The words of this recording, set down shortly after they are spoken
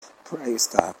Praise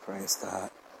God, praise God.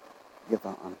 Give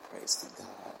our honor, praise to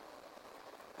God.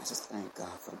 I just thank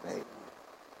God for the baby.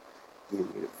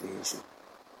 Give me the vision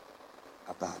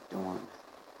about doing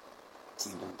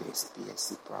Kingdom Days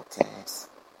BAC broadcast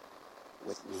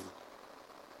with me,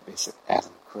 Bishop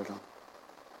Adam Criddle,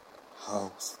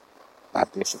 host by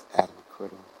Bishop Adam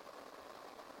Criddle.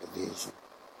 The vision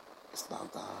is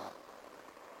about God.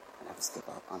 And I just give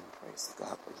our honor, praise to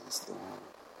God for what He's doing.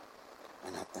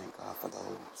 And I thank God for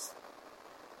those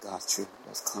God's children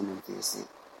that's come and visit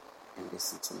and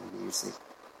listen to the music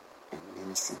and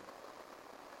ministry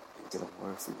and get a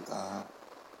word from God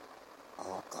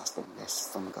or a gospel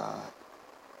message from God.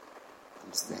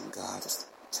 I'm just letting God just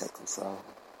take control.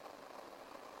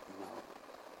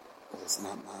 But it's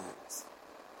not mine.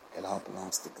 It all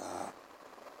belongs to God,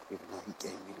 even though He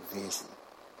gave me the vision.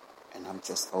 And I'm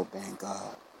just obeying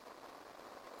God.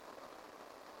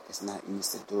 It's not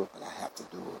easy to do it, but I have to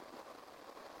do it.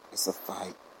 It's a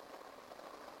fight.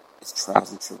 It's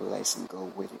trials and tribulations go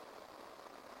with it.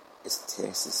 It's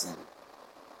tests and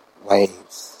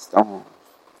waves, storms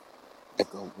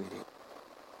that go with it.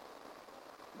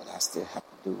 But I still have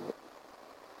to do it.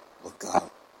 What God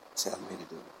tells me to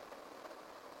do.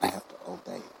 I have to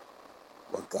obey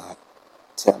what God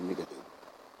tells me to do.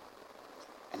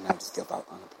 And I just give out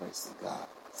honor and praise to God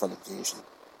for the vision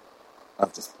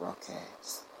of this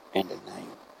broadcast and the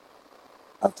name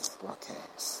of this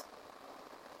broadcast.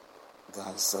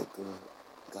 God is so good.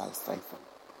 God is faithful.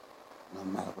 No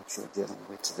matter what you're dealing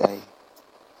with today,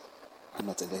 I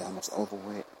know today I'm almost over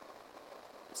with.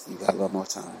 So you got a little more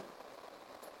time.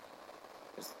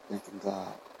 Just thanking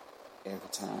God every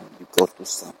time you go through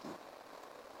something.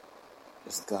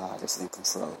 It's God that's in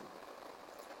control.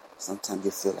 Sometimes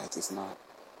you feel like it's not,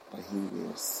 but He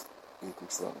is in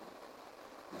control.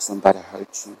 When somebody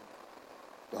hurts you,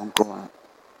 don't go out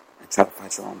and try to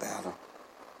fight your own battle.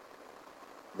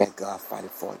 Let God fight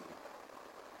it for you.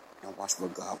 And watch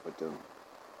what God will do.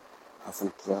 I'm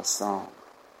going to play a song.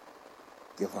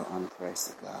 Give our honor and praise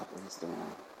to God, what He's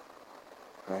doing.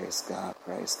 Praise God,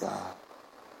 praise God.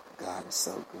 God is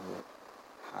so good.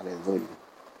 Hallelujah.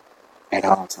 At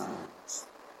all times.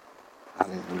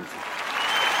 Hallelujah.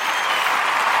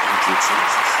 Thank you,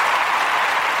 Jesus.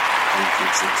 Thank you,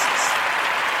 Jesus.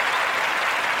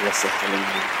 Bless your holy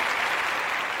name.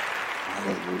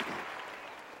 Hallelujah.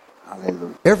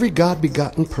 Hallelujah. Every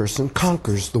God-begotten person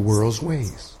conquers the world's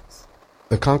ways.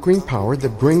 The conquering power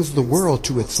that brings the world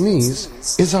to its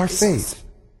knees is our faith.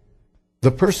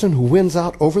 The person who wins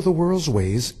out over the world's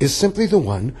ways is simply the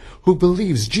one who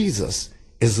believes Jesus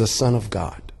is the Son of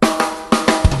God.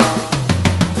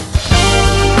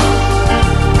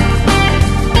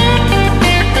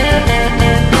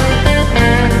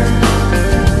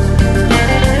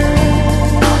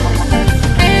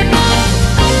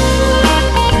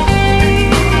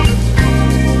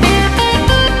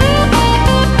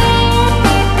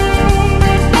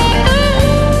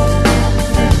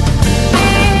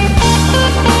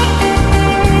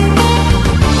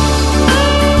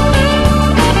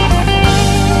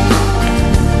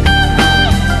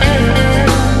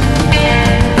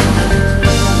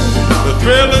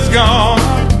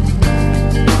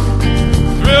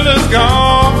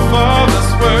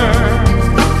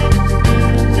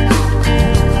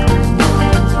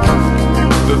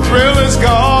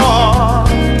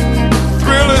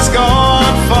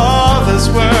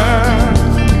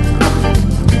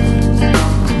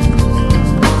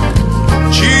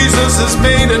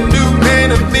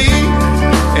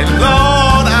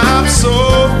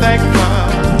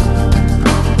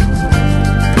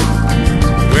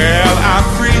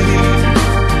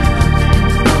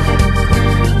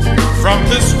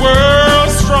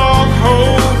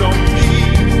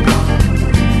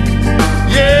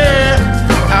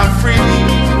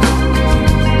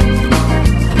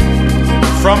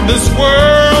 From this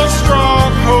world's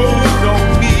stronghold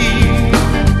on me.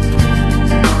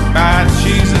 My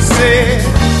Jesus said,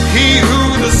 he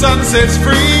who the Son sets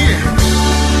free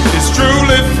is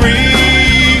truly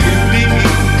free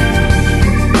indeed.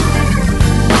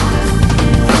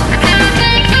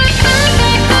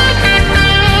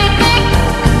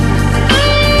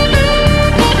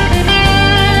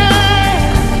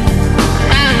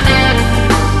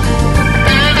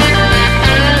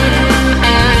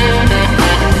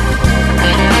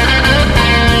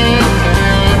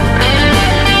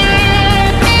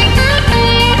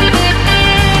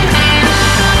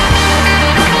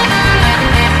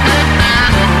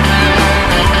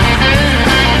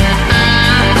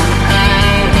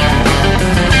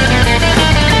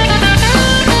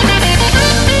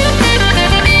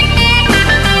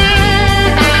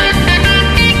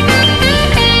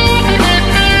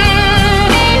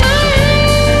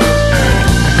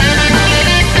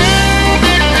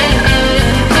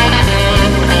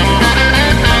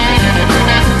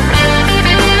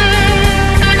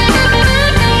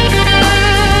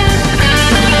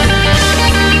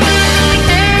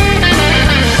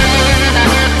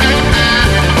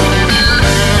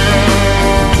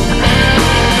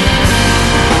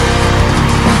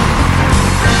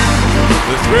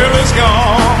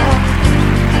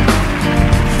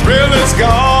 is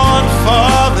gone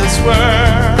for this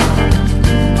world.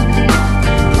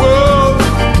 Whoa,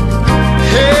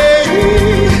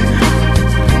 hey,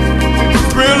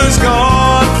 thrill is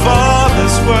gone for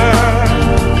this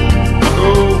world.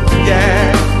 Oh,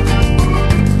 yeah.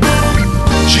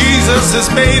 Jesus has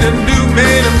made a new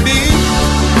man of me,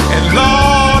 and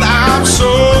Lord, I'm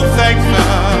so thankful.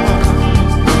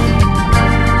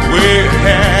 Well,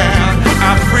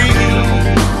 I'm free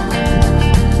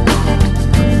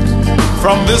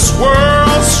from this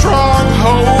world's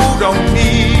stronghold on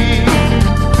me.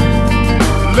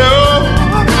 Lord,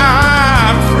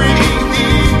 I'm free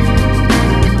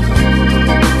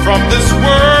from this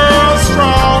world's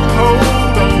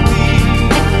stronghold on me.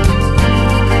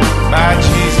 My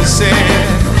Jesus said,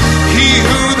 he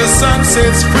who the Son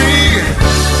sets free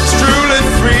is truly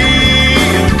free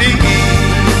indeed.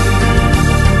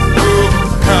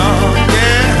 Oh,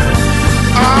 yeah.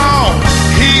 Oh,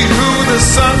 he who the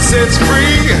Son sets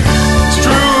free is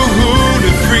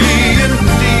truly free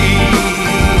indeed.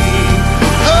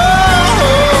 Oh,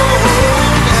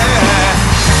 yeah.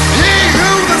 He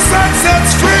who the Son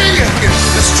sets free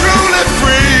is truly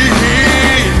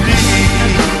free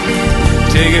indeed.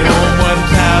 Take it home one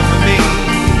time for me.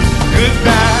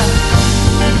 Goodbye.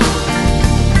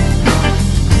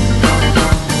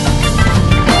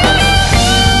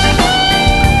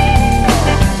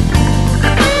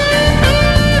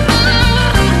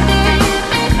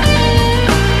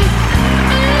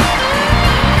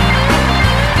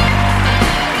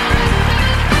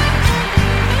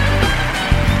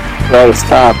 Praise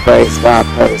God, praise God,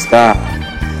 praise God.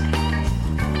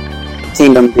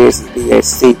 Kingdom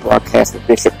Business BAC broadcast with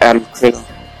Bishop Adam Criddle.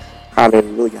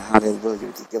 Hallelujah,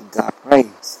 hallelujah. To give God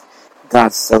praise.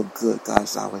 God's so good.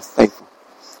 God's always faithful.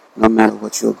 No matter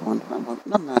what you're going through,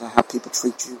 no matter how people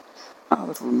treat you,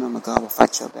 always remember God will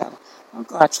fight your battle. Don't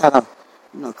go out try to,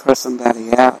 curse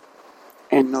somebody out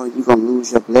and know you're going to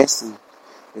lose your blessing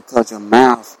because your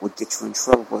mouth will get you in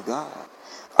trouble with God.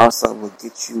 Also will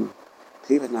get you.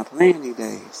 People not playing these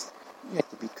days. You have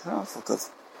to be careful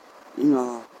because,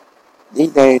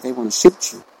 these days they want to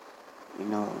shoot you. You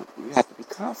have to be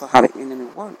careful how the enemy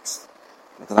works.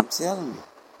 Because I'm telling you,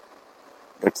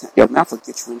 your mouth will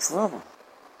get you in trouble.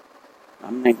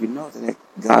 I'm letting you know that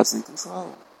God's in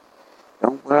control.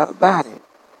 Don't worry about it.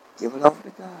 Give it over to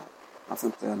God. I'm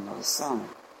going to play another song.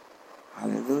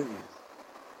 Hallelujah.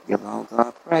 Give all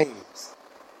God praise.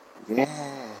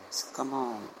 Yes, come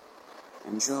on.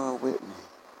 Enjoy with me.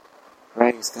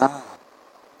 Praise God.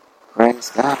 Praise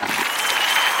God.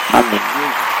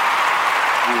 Hallelujah.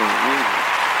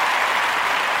 Hallelujah.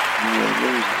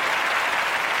 Hallelujah.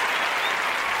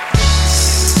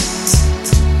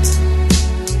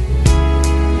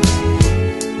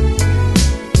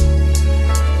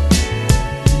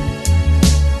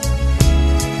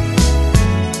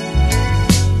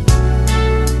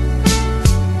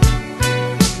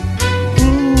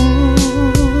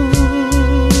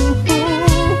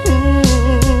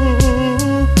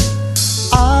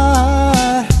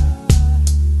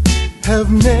 Have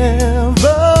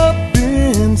never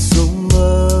been so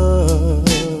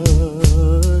much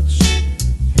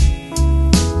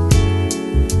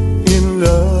in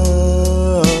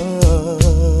love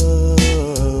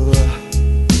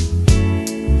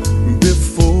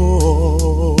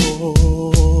before.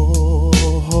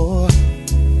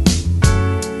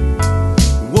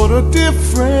 What a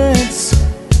difference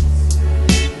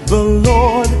the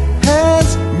Lord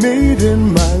has made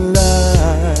in my life.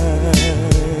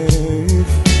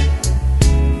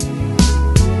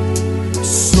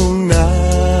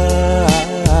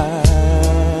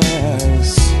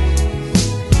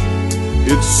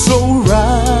 So right,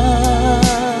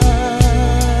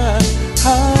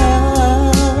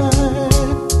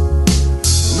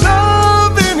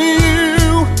 loving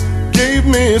you gave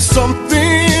me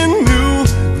something new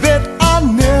that I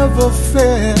never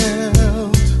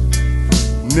felt,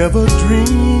 never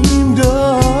dreamed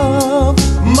of.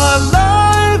 My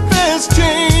life has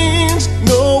changed.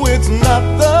 No, it's not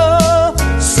the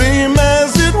same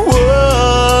as it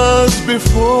was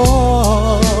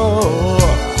before.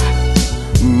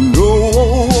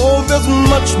 There's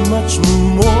much, much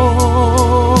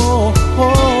more.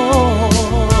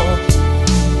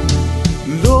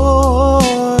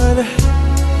 Lord,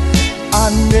 I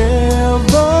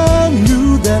never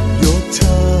knew that your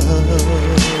touch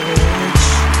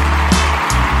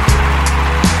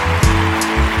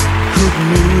could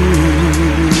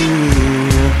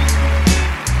mean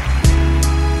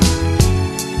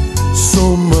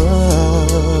so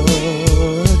much.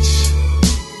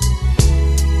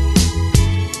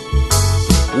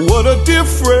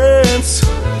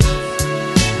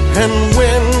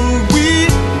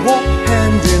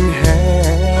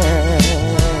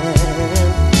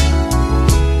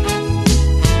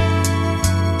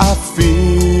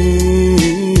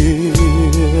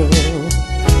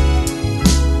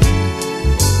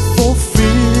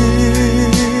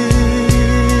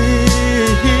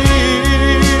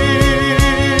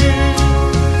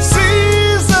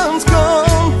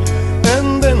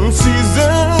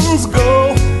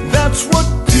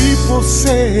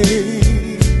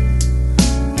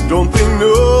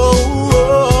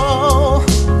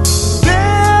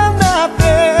 They're not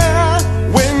there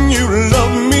when you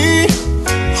love me,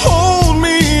 hold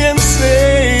me and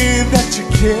say that you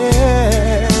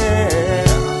care.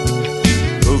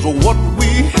 'Cause what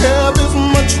we have is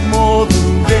much more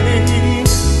than they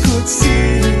could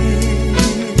see.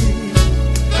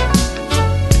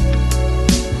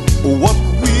 What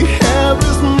we have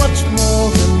is much more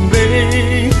than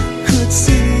they could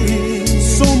see.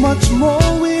 So much more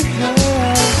we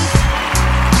have.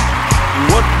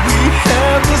 What we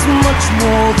have is much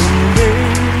more than they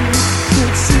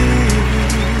could see.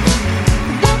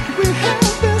 What we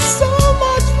have is so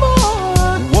much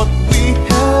more. What we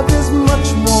have is much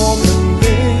more than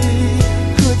they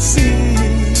could see.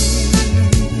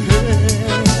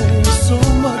 So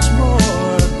much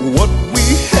more. What we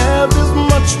have is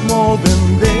much more than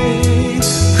they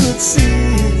could see.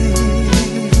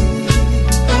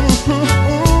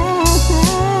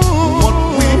 What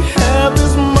we have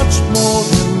is much more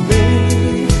than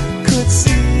they could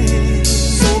see.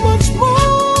 So much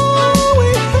more we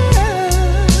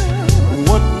have.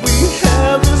 What we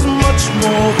have is much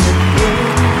more than they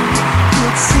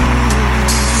could see.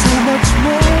 So much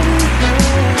more we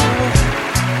have.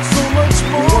 So much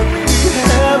more what we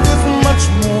have is much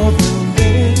more than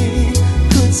they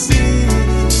could see.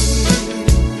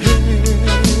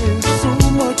 So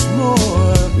much more.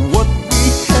 What we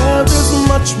have is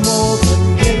much more than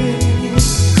they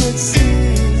could see.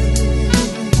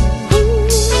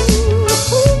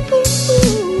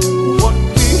 What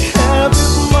we have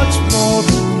is much more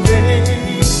than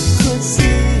they could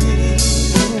see.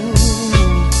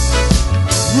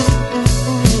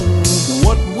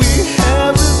 What we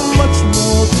have is much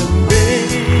more than they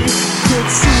could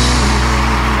see.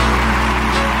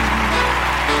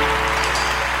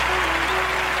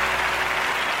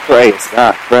 Praise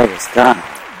God, praise God.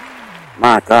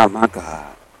 My God, my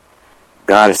God.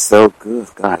 God is so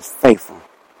good. God is faithful.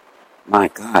 My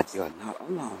God, you're not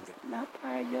alone. You're not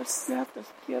by yourself.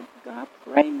 Just give God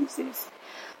praises.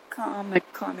 Come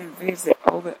and visit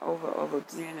over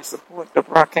again and support the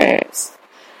broadcast.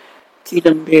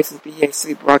 Kingdom Business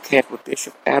BAC broadcast with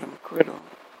Bishop Adam Criddle.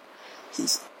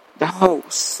 He's the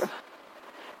host.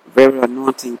 Very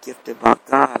anointing, gifted by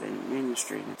God in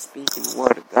ministry and speaking the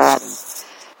word of God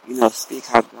and speak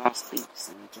how God speaks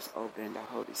and just obeying the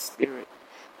Holy Spirit.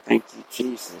 Thank you,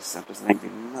 Jesus. I'm just letting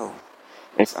you know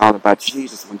it's all about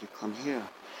Jesus when you come here.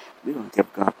 We're going to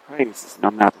give God praises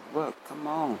no matter what. Come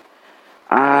on.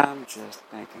 I'm just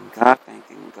thanking God,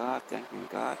 thanking God, thanking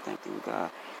God, thanking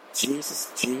God.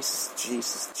 Jesus, Jesus,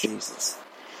 Jesus, Jesus.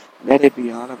 Let it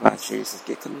be all about Jesus.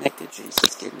 Get connected,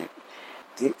 Jesus.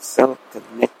 Get so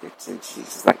connected to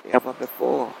Jesus like ever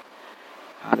before.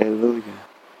 Hallelujah.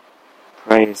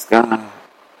 Praise God.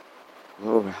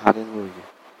 Glory, hallelujah.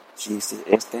 Jesus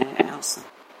is the answer.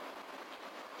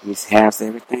 He has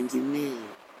everything you need.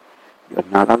 You're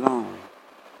not alone.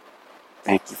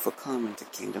 Thank you for coming to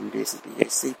Kingdom Business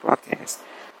BAC broadcast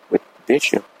with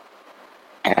Bishop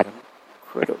Adam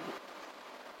Criddle.